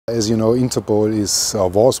As you know, Interpol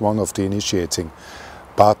was one of the initiating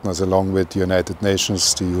partners along with the United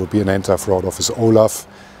Nations, the European Anti-Fraud Office OLAF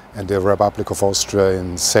and the Republic of Austria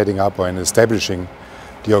in setting up or in establishing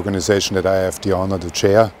the organization that I have the honor to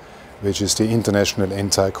chair, which is the International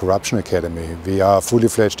Anti-Corruption Academy. We are a fully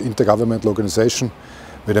fledged intergovernmental organization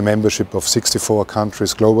with a membership of 64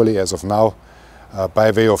 countries globally as of now.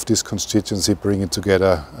 By way of this constituency, bringing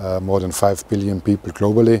together more than 5 billion people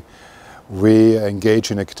globally. We engage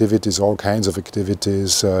in activities, all kinds of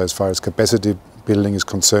activities, as far as capacity building is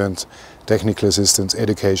concerned, technical assistance,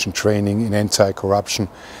 education, training in anti-corruption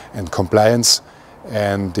and compliance.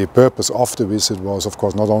 And the purpose of the visit was, of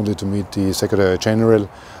course, not only to meet the Secretary General,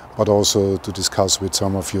 but also to discuss with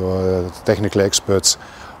some of your technical experts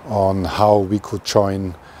on how we could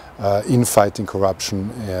join in fighting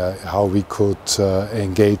corruption, how we could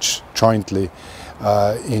engage jointly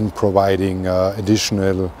in providing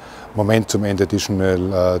additional momentum and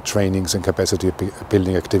additional trainings and capacity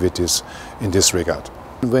building activities in this regard.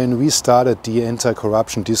 When we started the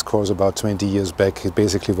anti-corruption discourse about 20 years back, it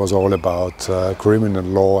basically was all about criminal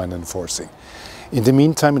law and enforcing. In the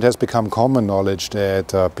meantime, it has become common knowledge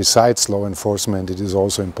that besides law enforcement, it is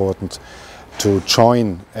also important to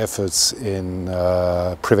join efforts in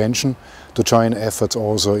prevention, to join efforts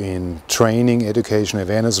also in training, education,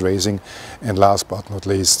 awareness raising, and last but not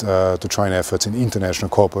least, to join efforts in international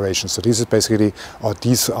cooperation. So this is basically, or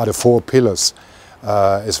these are the 4 pillars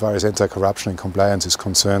as far as anti-corruption and compliance is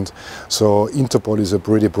concerned. So Interpol is a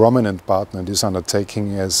pretty prominent partner in this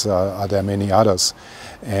undertaking, as are there many others.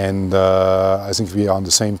 And I think we are on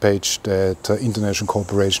the same page that international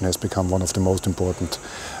cooperation has become one of the most important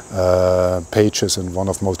pages and one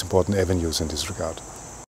of the most important avenues in this regard.